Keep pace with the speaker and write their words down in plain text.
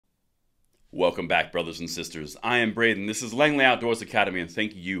Welcome back, brothers and sisters. I am Braden. This is Langley Outdoors Academy, and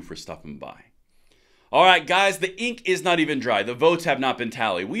thank you for stopping by. All right, guys, the ink is not even dry. The votes have not been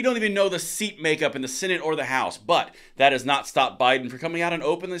tallied. We don't even know the seat makeup in the Senate or the House, but that has not stopped Biden from coming out and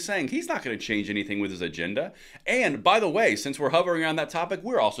openly saying he's not going to change anything with his agenda. And by the way, since we're hovering around that topic,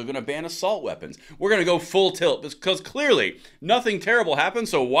 we're also going to ban assault weapons. We're going to go full tilt because clearly nothing terrible happened,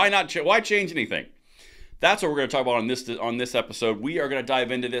 so why change anything? That's what we're going to talk about on this episode. We are going to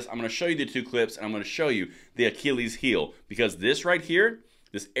dive into this. I'm going to show you the two clips, and I'm going to show you the Achilles heel, because this right here,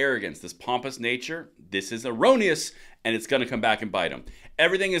 this arrogance, this pompous nature, this is erroneous, and it's going to come back and bite them.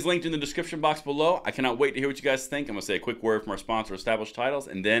 Everything is linked in the description box below. I cannot wait to hear what you guys think. I'm going to say a quick word from our sponsor, Established Titles,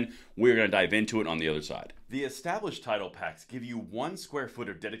 and then we're going to dive into it on the other side. The Established Title Packs give you 1 square foot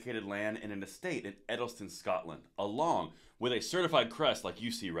of dedicated land in an estate in Edelston, Scotland, along with a certified crest like you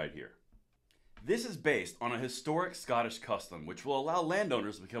see right here. This is based on a historic Scottish custom which will allow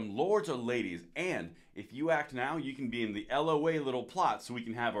landowners to become lords or ladies, and if you act now, you can be in the LOA little plot so we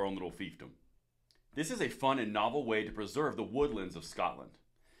can have our own little fiefdom. This is a fun and novel way to preserve the woodlands of Scotland.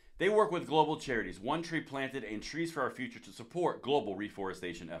 They work with global charities, One Tree Planted and Trees for Our Future, to support global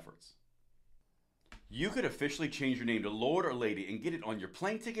reforestation efforts. You could officially change your name to Lord or Lady and get it on your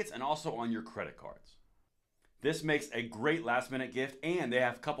plane tickets and also on your credit cards. This makes a great last-minute gift, and they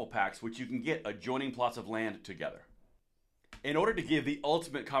have couple packs which you can get adjoining plots of land together. In order to give the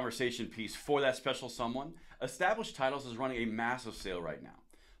ultimate conversation piece for that special someone, Established Titles is running a massive sale right now.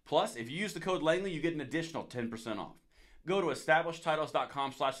 Plus, if you use the code Langley, you get an additional 10% off. Go to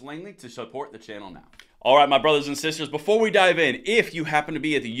establishedtitles.com/Langley to support the channel now. All right, my brothers and sisters, before we dive in, if you happen to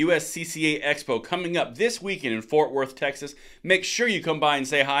be at the USCCA Expo coming up this weekend in Fort Worth, Texas, make sure you come by and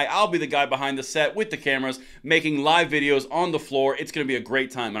say hi. I'll be the guy behind the set with the cameras, making live videos on the floor. It's going to be a great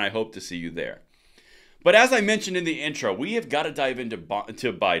time, and I hope to see you there. But as I mentioned in the intro, we have got to dive into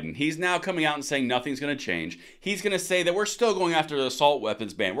Biden. He's now coming out and saying nothing's going to change. He's going to say that we're still going after the assault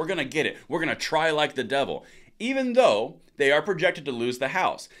weapons ban. We're going to get it. We're going to try like the devil, even though they are projected to lose the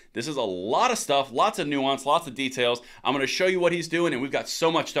House. This is a lot of stuff, lots of nuance, lots of details. I'm going to show you what he's doing, and we've got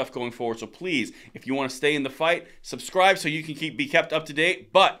so much stuff going forward. So please, if you want to stay in the fight, subscribe so you can be kept up to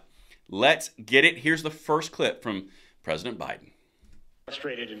date. But let's get it. Here's the first clip from President Biden.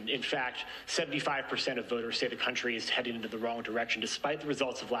 Frustrated, and in fact, 75% of voters say the country is heading into the wrong direction, despite the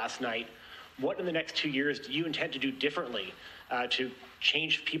results of last night. What in the next 2 years do you intend to do differently to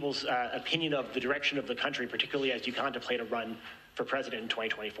change people's opinion of the direction of the country, particularly as you contemplate a run for president in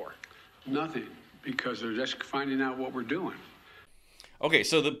 2024? Nothing, because they're just finding out what we're doing. Okay,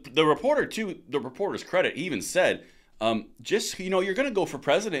 so the reporter, to the reporter's credit, he even said, you're going to go for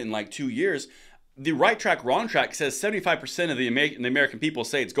president in like 2 years. The Right Track, Wrong Track says 75% of the American people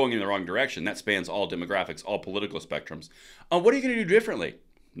say it's going in the wrong direction. That spans all demographics, all political spectrums. What are you going to do differently?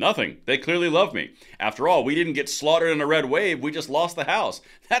 Nothing. They clearly love me. After all, we didn't get slaughtered in a red wave. We just lost the House.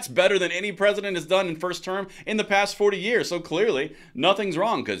 That's better than any president has done in first term in the past 40 years. So clearly, nothing's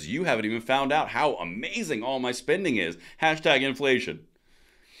wrong, because you haven't even found out how amazing all my spending is. Hashtag inflation.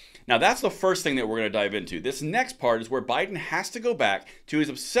 Now, that's the first thing that we're going to dive into. This next part is where Biden has to go back to his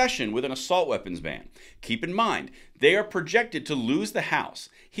obsession with an assault weapons ban. Keep in mind, they are projected to lose the House.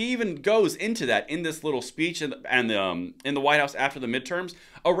 He even goes into that in this little speech in the White House after the midterms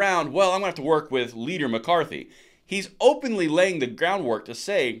around, well, I'm going to have to work with Leader McCarthy. He's openly laying the groundwork to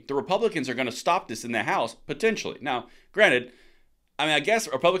say the Republicans are going to stop this in the House, potentially. Now, granted, I guess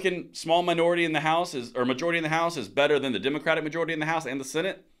a Republican small minority in the House or majority in the House is better than the Democratic majority in the House and the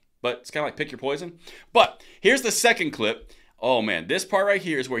Senate. But it's kind of like pick your poison. But here's the second clip. Oh, man, this part right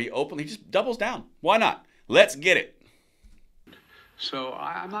here is where he just doubles down. Why not? Let's get it. So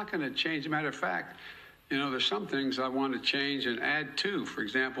I'm not going to change. As a matter of fact, there's some things I want to change and add to. For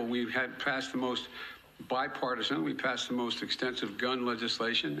example, we had passed the most bipartisan, we passed the most extensive gun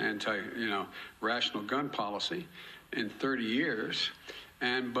legislation, rational gun policy in 30 years.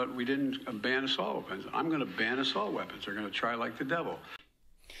 But we didn't ban assault weapons. I'm going to ban assault weapons. They're going to try like the devil.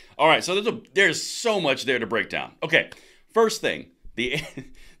 All right, so there's so much there to break down. Okay, first thing, the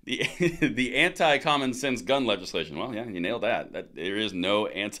anti-common sense gun legislation. Well, yeah, you nailed that. There is no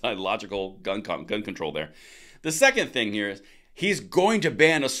anti-logical gun control there. The second thing here is he's going to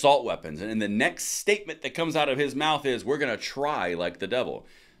ban assault weapons, and the next statement that comes out of his mouth is, we're going to try like the devil.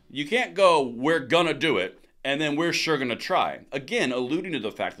 You can't go, we're going to do it, and then we're sure going to try. Again, alluding to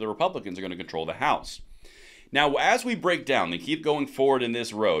the fact that the Republicans are going to control the House. Now, as we break down and keep going forward in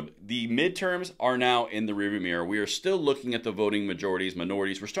this road, the midterms are now in the rearview mirror. We are still looking at the voting majorities,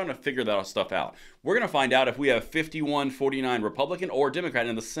 minorities. We're starting to figure that stuff out. We're going to find out if we have 51-49 Republican or Democrat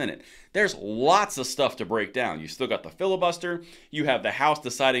in the Senate. There's lots of stuff to break down. You still got the filibuster. You have the House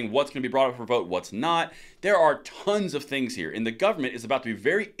deciding what's going to be brought up for vote, what's not. There are tons of things here, and the government is about to be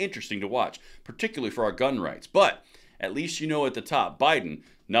very interesting to watch, particularly for our gun rights. But at least you know at the top, Biden,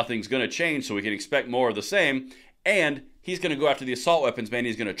 nothing's going to change, so we can expect more of the same. And he's going to go after the assault weapons ban.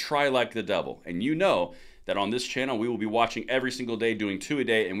 He's going to try like the devil. And you know that on this channel, we will be watching every single day, doing 2 a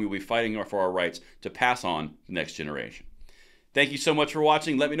day, and we will be fighting for our rights to pass on the next generation. Thank you so much for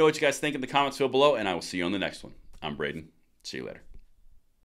watching. Let me know what you guys think in the comments field below, and I will see you on the next one. I'm Braden. See you later.